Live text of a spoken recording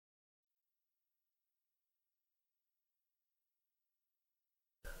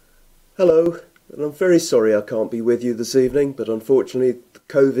Hello, and I'm very sorry I can't be with you this evening, but unfortunately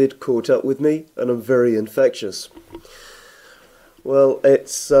COVID caught up with me and I'm very infectious. Well,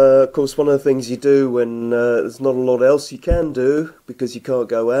 it's of course one of the things you do when there's not a lot else you can do because you can't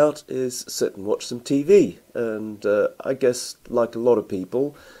go out is sit and watch some TV. And I guess, like a lot of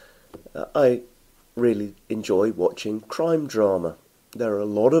people, I really enjoy watching crime drama. There are a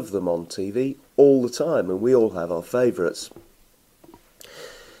lot of them on TV all the time, and we all have our favourites.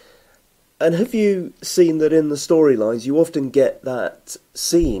 And have you seen that in the storylines you often get that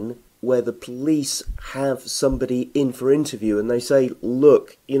scene where the police have somebody in for interview and they say,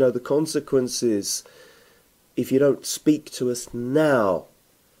 look, the consequences if you don't speak to us now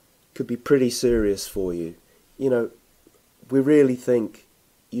could be pretty serious for you. We really think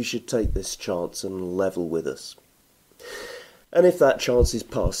you should take this chance and level with us. And if that chance is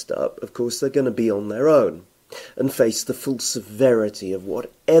passed up, of course they're going to be on their own and face the full severity of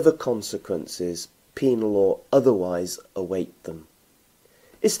whatever consequences, penal or otherwise, await them.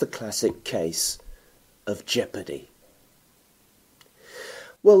 It's the classic case of jeopardy.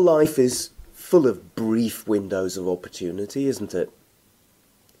 Well, life is full of brief windows of opportunity, isn't it?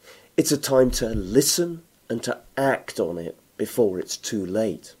 It's a time to listen and to act on it before it's too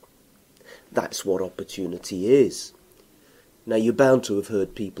late. That's what opportunity is. Now, you're bound to have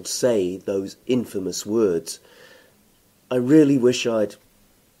heard people say those infamous words, I really wish I'd ...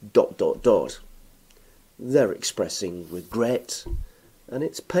 They're expressing regret, and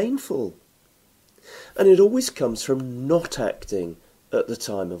it's painful. And it always comes from not acting at the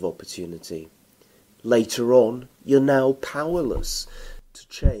time of opportunity. Later on, you're now powerless to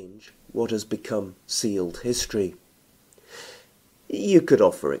change what has become sealed history. You could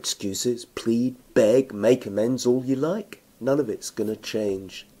offer excuses, plead, beg, make amends all you like. None of it's going to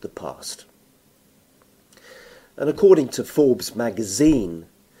change the past. And according to Forbes magazine,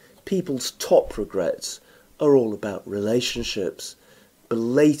 people's top regrets are all about relationships,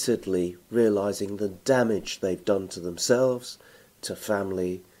 belatedly realising the damage they've done to themselves, to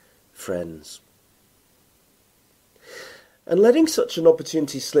family, friends. And letting such an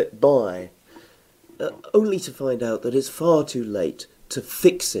opportunity slip by, only to find out that it's far too late to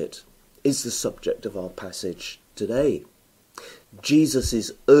fix it, is the subject of our passage today. Jesus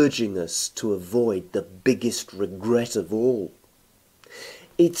is urging us to avoid the biggest regret of all.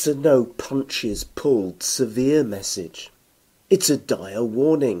 It's a no punches pulled severe message. It's a dire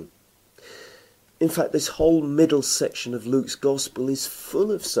warning. In fact, this whole middle section of Luke's Gospel is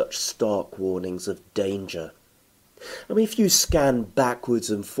full of such stark warnings of danger. I mean, if you scan backwards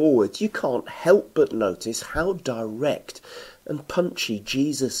and forwards, you can't help but notice how direct and punchy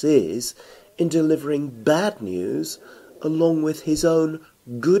Jesus is in delivering bad news along with his own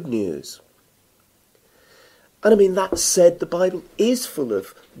good news. And I mean, that said, the Bible is full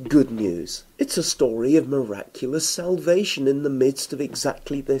of good news. It's a story of miraculous salvation in the midst of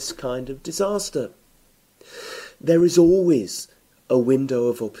exactly this kind of disaster. There is always a window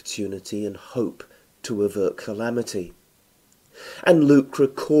of opportunity and hope to avert calamity. And Luke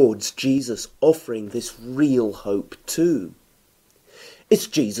records Jesus offering this real hope too. It's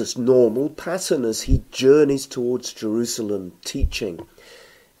Jesus' normal pattern as he journeys towards Jerusalem teaching,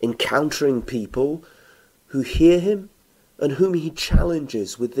 encountering people who hear him and whom he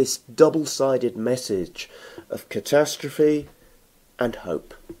challenges with this double-sided message of catastrophe and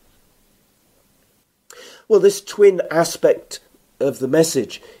hope. Well, this twin aspect of the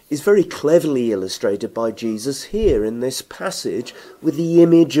message is very cleverly illustrated by Jesus here in this passage with the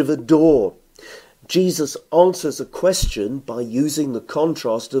image of a door. Jesus answers a question by using the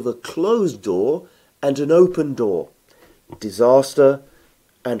contrast of a closed door and an open door, disaster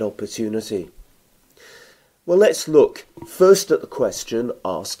and opportunity. Well, let's look first at the question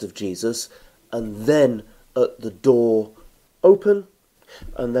asked of Jesus, and then at the door open,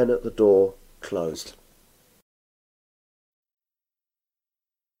 and then at the door closed.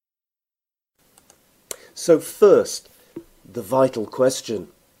 So first, the vital question.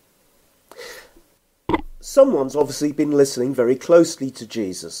 Someone's obviously been listening very closely to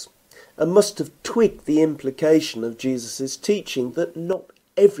Jesus and must have twigged the implication of Jesus' teaching that not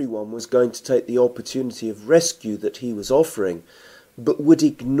everyone was going to take the opportunity of rescue that he was offering, but would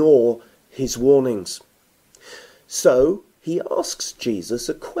ignore his warnings. So he asks Jesus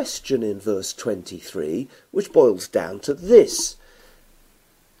a question in verse 23, which boils down to this: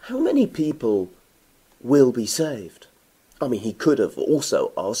 how many people will be saved? I mean, he could have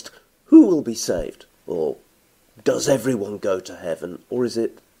also asked, who will be saved? Or does everyone go to heaven? Or is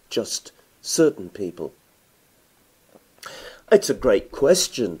it just certain people? It's a great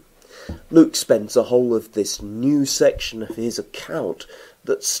question. Luke spends the whole of this new section of his account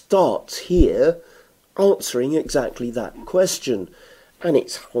that starts here answering exactly that question. And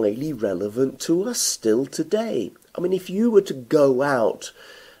it's highly relevant to us still today. I mean, if you were to go out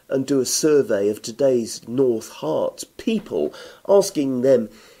and do a survey of today's North Harts people, asking them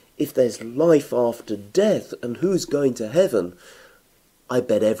if there's life after death and who's going to heaven, I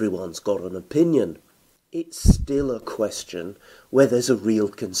bet everyone's got an opinion. It's still a question where there's a real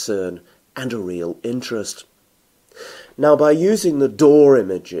concern and a real interest. Now, by using the door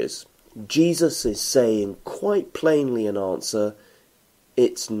images, Jesus is saying quite plainly in answer,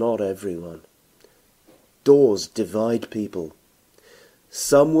 it's not everyone. Doors divide people.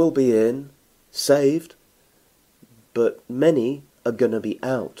 Some will be in, saved, but many are going to be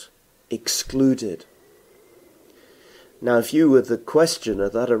out, excluded. Now, if you were the questioner,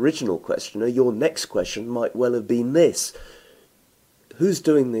 that original questioner, your next question might well have been this. Who's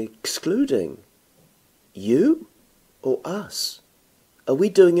doing the excluding? You or us? Are we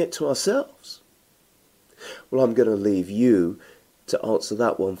doing it to ourselves? Well, I'm going to leave you to answer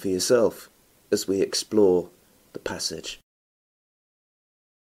that one for yourself as we explore the passage.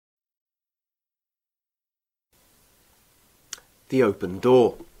 The open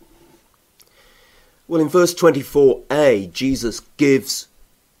door. Well, in verse 24a, Jesus gives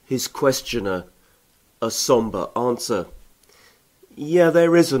his questioner a sombre answer. Yeah,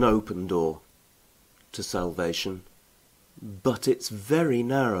 there is an open door to salvation, but it's very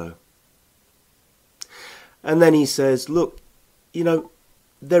narrow. And then he says, look,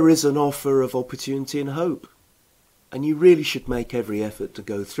 there is an offer of opportunity and hope, and you really should make every effort to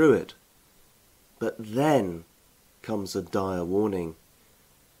go through it. But then comes a dire warning.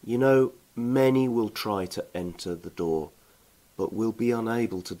 Many will try to enter the door, but will be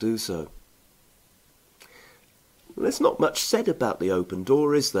unable to do so. There's not much said about the open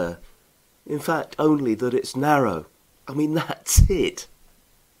door, is there? In fact, only that it's narrow. I mean, that's it.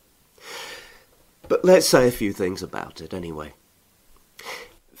 But let's say a few things about it anyway.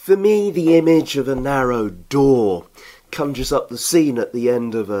 For me, the image of a narrow door conjures up the scene at the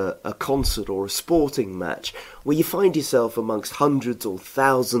end of a concert or a sporting match, where you find yourself amongst hundreds or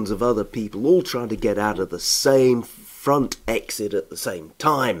thousands of other people all trying to get out of the same front exit at the same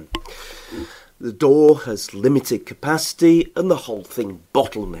time. The door has limited capacity and the whole thing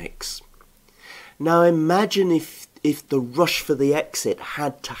bottlenecks. Now imagine if the rush for the exit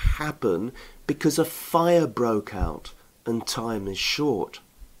had to happen because a fire broke out and time is short.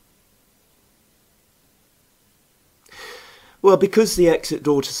 Well, because the exit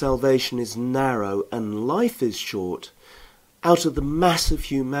door to salvation is narrow and life is short, out of the mass of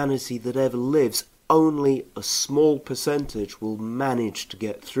humanity that ever lives, only a small percentage will manage to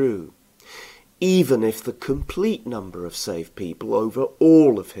get through, even if the complete number of saved people over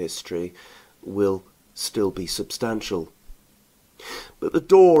all of history will still be substantial. But the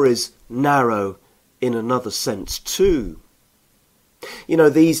door is narrow in another sense too.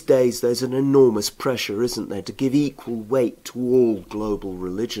 These days there's an enormous pressure, isn't there, to give equal weight to all global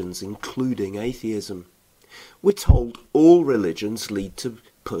religions, including atheism. We're told all religions lead to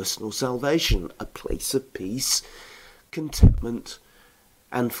personal salvation, a place of peace, contentment,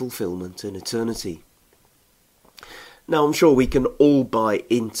 and fulfillment in eternity. Now, I'm sure we can all buy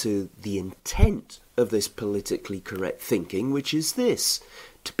into the intent of this politically correct thinking, which is this: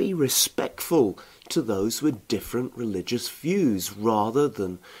 to be respectful to those with different religious views rather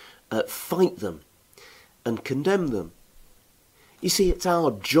than fight them and condemn them. You see, it's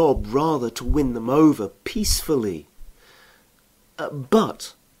our job rather to win them over peacefully.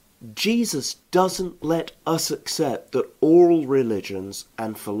 But Jesus doesn't let us accept that all religions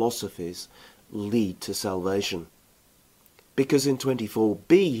and philosophies lead to salvation. Because in 24b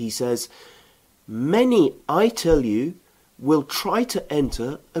he says, "Many, I tell you, will try to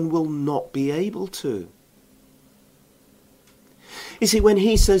enter and will not be able to." You see, when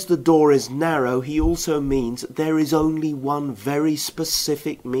he says the door is narrow, he also means there is only one very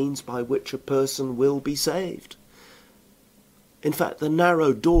specific means by which a person will be saved. In fact, the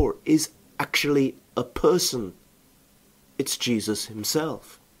narrow door is actually a person. It's Jesus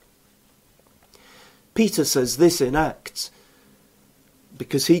himself. Peter says this in Acts,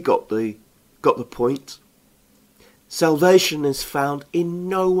 because he got the point. Salvation is found in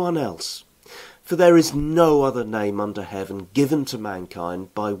no one else, for there is no other name under heaven given to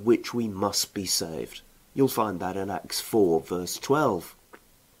mankind by which we must be saved. You'll find that in Acts 4, verse 12.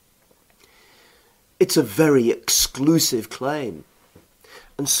 It's a very exclusive claim,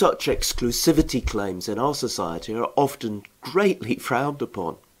 and such exclusivity claims in our society are often greatly frowned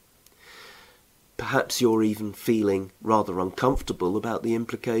upon. Perhaps you're even feeling rather uncomfortable about the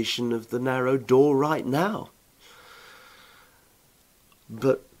implication of the narrow door right now.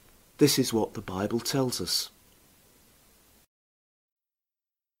 But this is what the Bible tells us.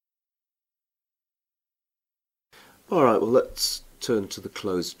 All right, well, let's turn to the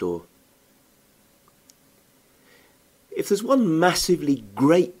closed door. If there's one massively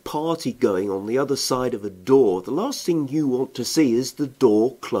great party going on the other side of a door, the last thing you want to see is the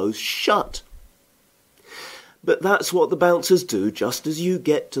door closed shut. But that's what the bouncers do just as you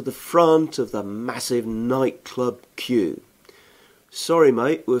get to the front of the massive nightclub queue. Sorry,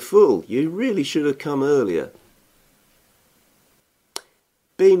 mate, we're full. You really should have come earlier.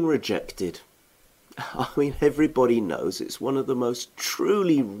 Being rejected. I mean, everybody knows it's one of the most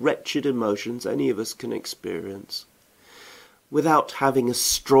truly wretched emotions any of us can experience. Without having a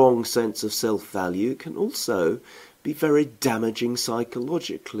strong sense of self-value, can also be very damaging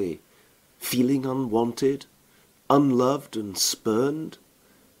psychologically. Feeling unwanted, unloved and spurned.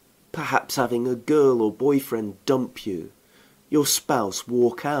 Perhaps having a girl or boyfriend dump you. Your spouse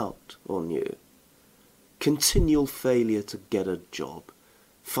walk out on you. Continual failure to get a job.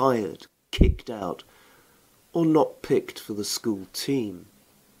 Fired, kicked out, or not picked for the school team.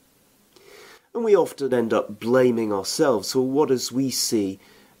 And we often end up blaming ourselves for what as we see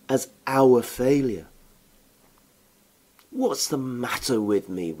as our failure. What's the matter with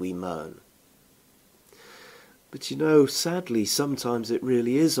me, we moan. But you know, sadly, sometimes it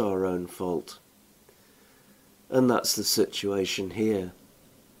really is our own fault. And that's the situation here.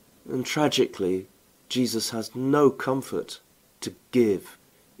 And tragically, Jesus has no comfort to give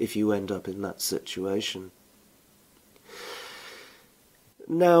if you end up in that situation.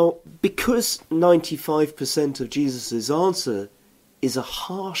 Now, because 95% of Jesus' answer is a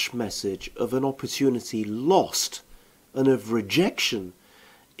harsh message of an opportunity lost and of rejection,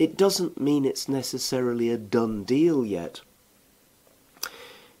 it doesn't mean it's necessarily a done deal yet.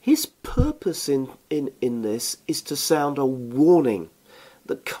 His purpose in this is to sound a warning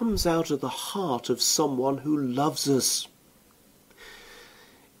that comes out of the heart of someone who loves us.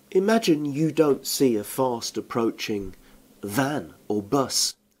 Imagine you don't see a fast approaching van or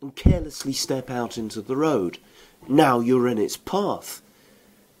bus and carelessly step out into the road. Now you're in its path.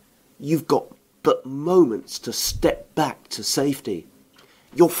 You've got but moments to step back to safety.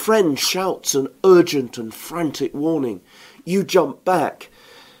 Your friend shouts an urgent and frantic warning. You jump back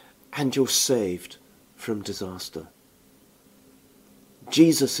and you're saved from disaster.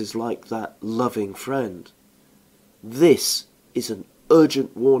 Jesus is like that loving friend. This is an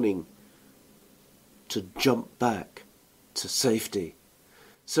urgent warning to jump back to safety.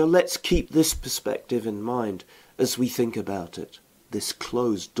 So let's keep this perspective in mind as we think about it, this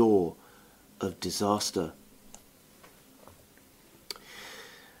closed door of disaster.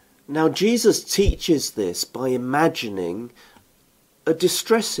 Now Jesus teaches this by imagining a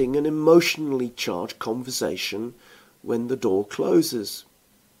distressing and emotionally charged conversation when the door closes.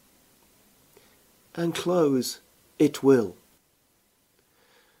 And close it will.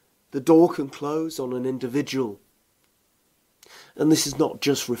 The door can close on an individual. And this is not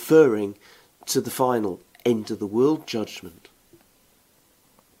just referring to the final end of the world judgment.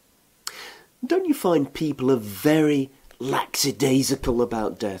 Don't you find people are very lackadaisical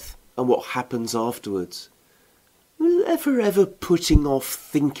about death and what happens afterwards? Ever putting off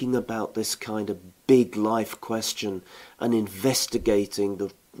thinking about this kind of big life question and investigating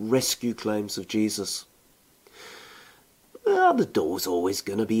the rescue claims of Jesus? Well, the door's always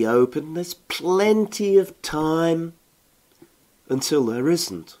going to be open. There's plenty of time until there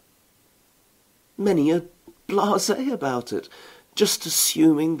isn't. Many are blasé about it, just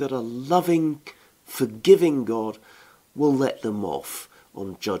assuming that a loving, forgiving God will let them off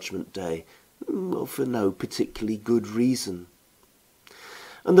on Judgment Day, well, for no particularly good reason.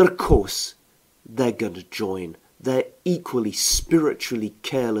 And then, of course, they're going to join their equally spiritually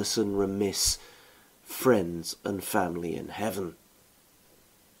careless and remiss friends and family in heaven.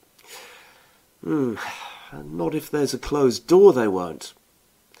 Not if there's a closed door, they won't.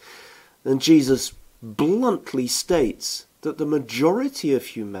 And Jesus bluntly states that the majority of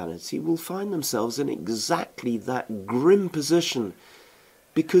humanity will find themselves in exactly that grim position,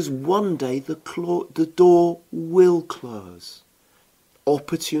 because one day the door will close.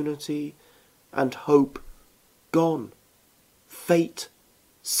 Opportunity and hope gone. Fate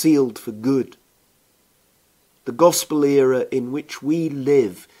sealed for good. The gospel era in which we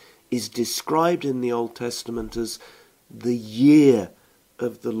live is described in the Old Testament as the year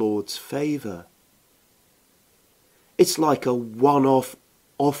of the Lord's favour. It's like a one-off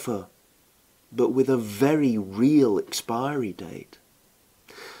offer, but with a very real expiry date.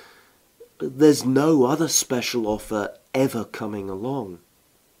 There's no other special offer ever coming along.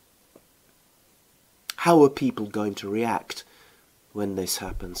 How are people going to react when this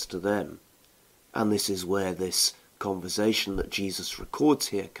happens to them. And this is where this conversation that Jesus records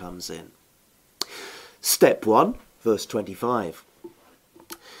here comes in. Step 1, verse 25.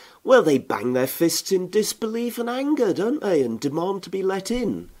 Well, they bang their fists in disbelief and anger, don't they, and demand to be let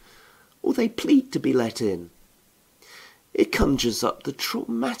in. Or they plead to be let in. It conjures up the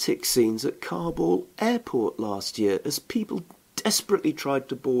traumatic scenes at Kabul airport last year as people desperately tried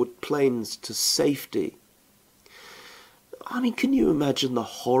to board planes to safety. I mean, can you imagine the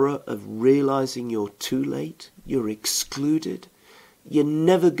horror of realising you're too late, you're excluded, you're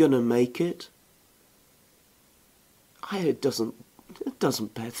never going to make it? It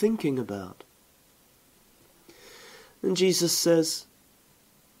doesn't bear thinking about. And Jesus says,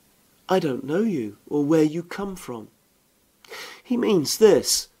 I don't know you or where you come from. He means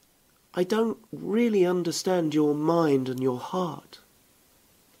this: I don't really understand your mind and your heart.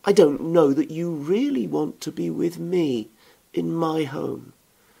 I don't know that you really want to be with me in my home,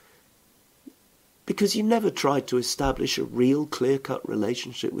 because you never tried to establish a real clear-cut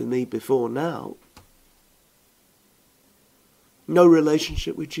relationship with me before now. No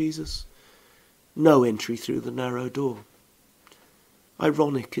relationship with Jesus, no entry through the narrow door.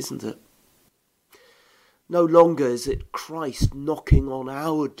 Ironic, isn't it? No longer is it Christ knocking on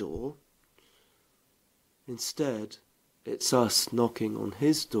our door. Instead, it's us knocking on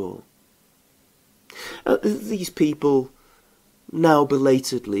his door. These people now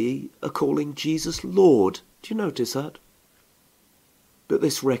belatedly are calling Jesus Lord. Do you notice that? But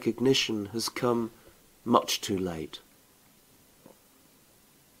this recognition has come much too late.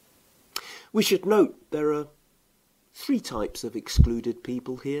 We should note there are 3 types of excluded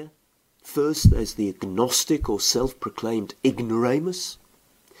people here. First, there's the agnostic or self-proclaimed ignoramus.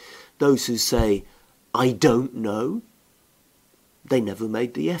 Those who say, I don't know. They never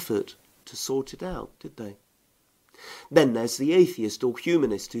made the effort to sort it out, did they? Then there's the atheist or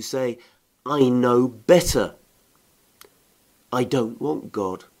humanist who say, I know better. I don't want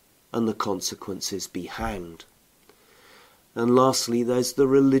God, and the consequences be hanged. And lastly, there's the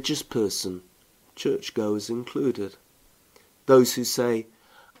religious person, churchgoers included. Those who say,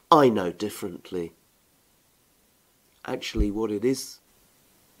 I know differently. Actually, what it is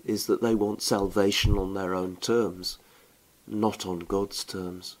that they want salvation on their own terms, not on God's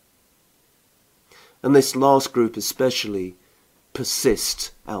terms. And this last group especially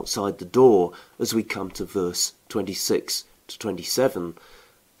persist outside the door as we come to verse 26 to 27,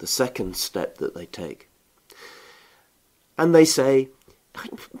 the second step that they take. And they say,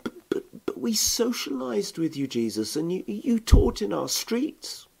 but we socialized with you, Jesus, and you taught in our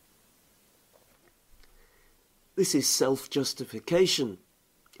streets. This is self-justification.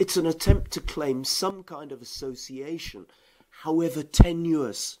 It's an attempt to claim some kind of association, however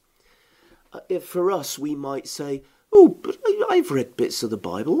tenuous. For us, we might say, oh, but I've read bits of the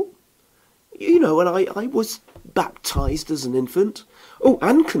Bible. You know, and I was baptized as an infant. Oh,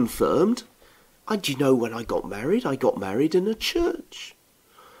 and confirmed. Do you know when I got married in a church.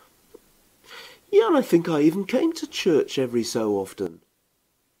 Yeah, and I think I even came to church every so often.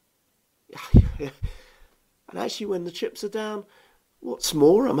 And actually, when the chips are down, what's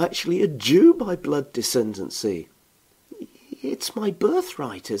more, I'm actually a Jew by blood descendancy. It's my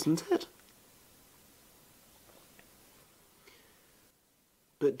birthright, isn't it?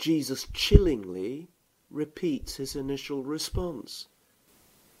 But Jesus chillingly repeats his initial response.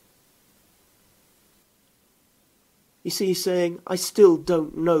 You see, he's saying, I still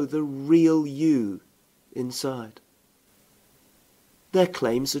don't know the real you inside. Their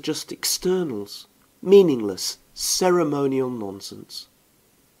claims are just externals, meaningless, ceremonial nonsense.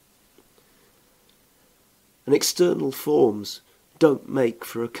 And external forms don't make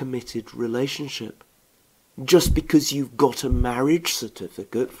for a committed relationship. Just because you've got a marriage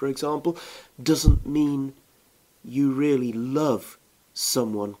certificate, for example, doesn't mean you really love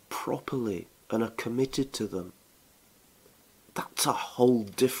someone properly and are committed to them. That's a whole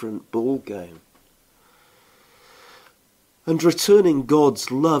different ballgame. And returning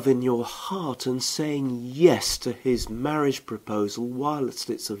God's love in your heart and saying yes to his marriage proposal whilst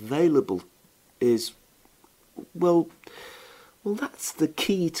it's available is, well, that's the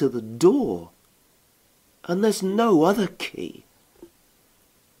key to the door. And there's no other key.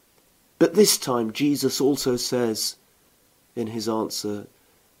 But this time Jesus also says in his answer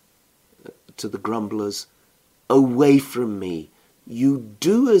to the grumblers, away from me, you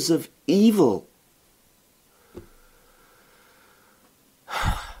doers of evil.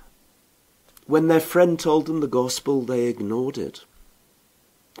 When their friend told them the gospel, they ignored it.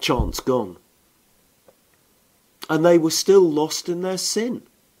 Chance gone. And they were still lost in their sin,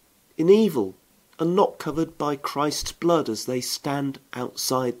 in evil, are not covered by Christ's blood as they stand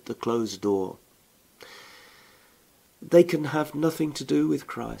outside the closed door. They can have nothing to do with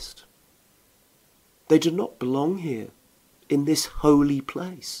Christ. They do not belong here, in this holy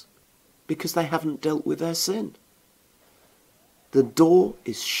place, because they haven't dealt with their sin. The door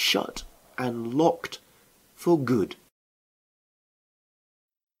is shut and locked for good.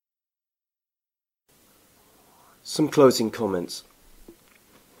 Some closing comments.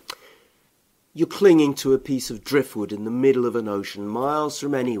 You're clinging to a piece of driftwood in the middle of an ocean, miles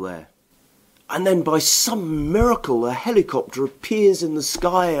from anywhere. And then by some miracle a helicopter appears in the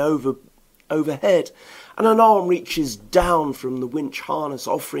sky overhead, and an arm reaches down from the winch harness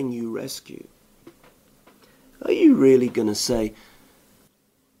offering you rescue. Are you really going to say,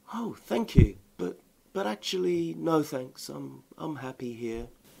 "Oh, thank you, but actually, no thanks, I'm happy here"?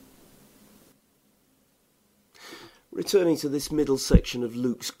 Returning to this middle section of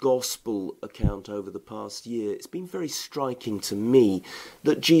Luke's Gospel account over the past year, it's been very striking to me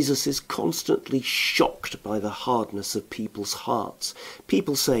that Jesus is constantly shocked by the hardness of people's hearts.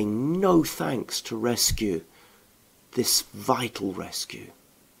 People saying no thanks to rescue, this vital rescue.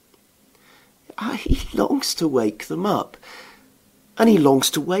 He longs to wake them up, and he longs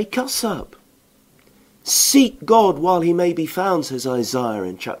to wake us up. Seek God while he may be found, says Isaiah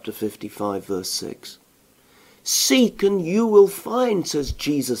in chapter 55, verse 6. Seek and you will find, says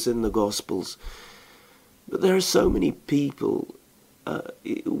Jesus in the Gospels. But there are so many people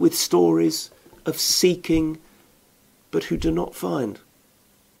with stories of seeking, but who do not find.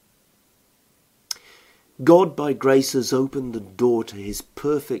 God by grace has opened the door to his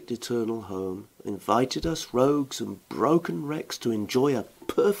perfect eternal home, invited us rogues and broken wrecks to enjoy a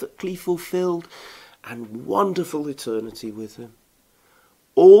perfectly fulfilled and wonderful eternity with him.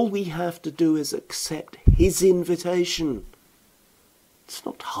 All we have to do is accept his invitation. It's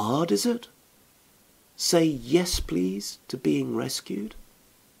not hard, is it? Say yes, please, to being rescued.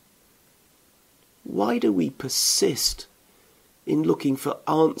 Why do we persist in looking for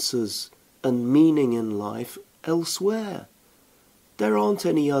answers and meaning in life elsewhere? There aren't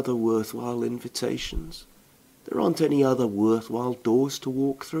any other worthwhile invitations. There aren't any other worthwhile doors to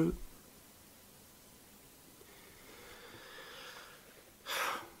walk through.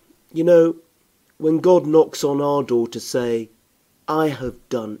 You know, when God knocks on our door to say, "I have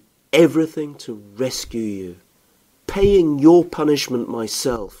done everything to rescue you, paying your punishment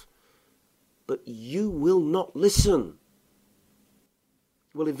myself, but you will not listen,"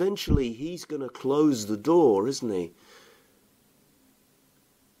 well, eventually he's going to close the door, isn't he?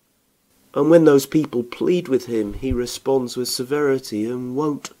 And when those people plead with him, he responds with severity and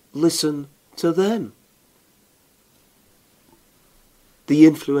won't listen to them. The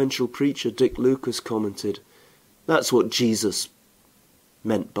influential preacher Dick Lucas commented, that's what Jesus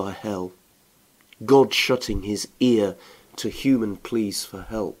meant by hell. God shutting his ear to human pleas for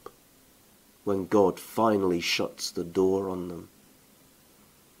help when God finally shuts the door on them.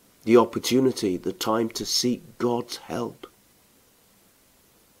 The opportunity, the time to seek God's help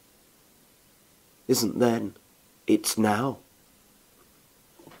isn't then, it's now.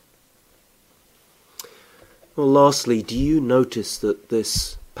 Well, lastly, do you notice that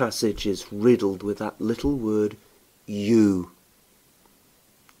this passage is riddled with that little word, you?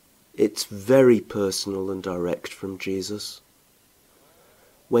 It's very personal and direct from Jesus.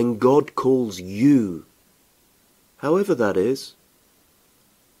 When God calls you, however that is,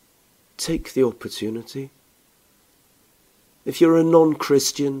 take the opportunity. If you're a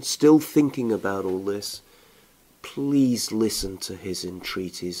non-Christian still thinking about all this, please listen to his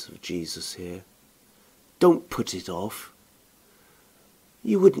entreaties of Jesus here. Don't put it off.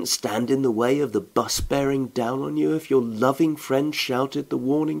 You wouldn't stand in the way of the bus bearing down on you if your loving friend shouted the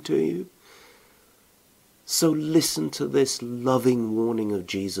warning to you. So listen to this loving warning of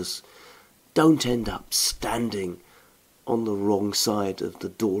Jesus. Don't end up standing on the wrong side of the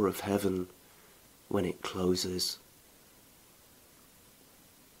door of heaven when it closes.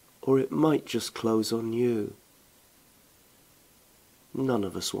 Or it might just close on you. None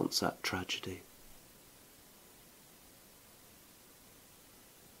of us wants that tragedy.